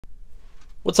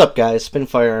What's up guys, Spin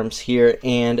Firearms here,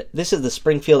 and this is the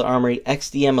Springfield Armory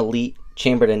XDM Elite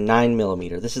chambered in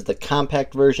 9mm. This is the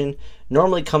compact version.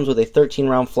 Normally comes with a 13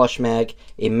 round flush mag,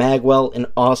 a mag well, an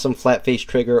awesome flat face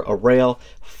trigger, a rail,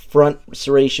 front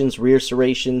serrations, rear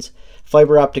serrations,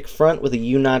 fiber optic front with a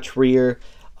U-notch rear.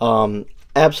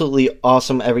 Absolutely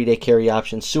awesome everyday carry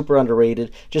option, super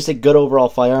underrated, just a good overall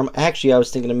firearm. Actually, I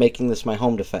was thinking of making this my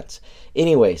home defense.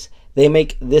 Anyways, they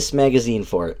make this magazine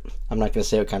for it. I'm not going to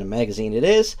say what kind of magazine it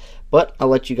is, but I'll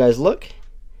let you guys look.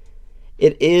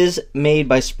 It is made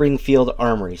by Springfield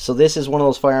Armory. So this is one of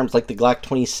those firearms like the Glock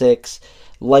 26,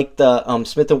 like the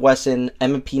Smith & Wesson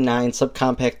M&P9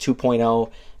 Subcompact 2.0,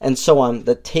 and so on,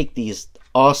 that take these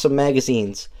awesome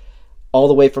magazines all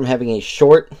the way from having a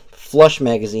short, flush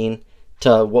magazine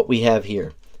to what we have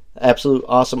here. Absolute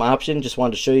awesome option. Just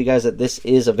wanted to show you guys that this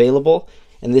is available.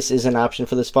 And this is an option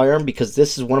for this firearm because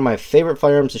this is one of my favorite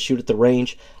firearms to shoot at the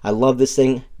range. I love this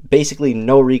thing. Basically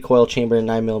no recoil, chamber in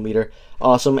 9mm.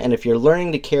 Awesome. And if you're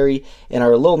learning to carry and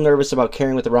are a little nervous about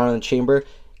carrying with the round in the chamber,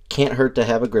 can't hurt to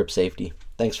have a grip safety.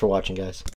 Thanks for watching, guys.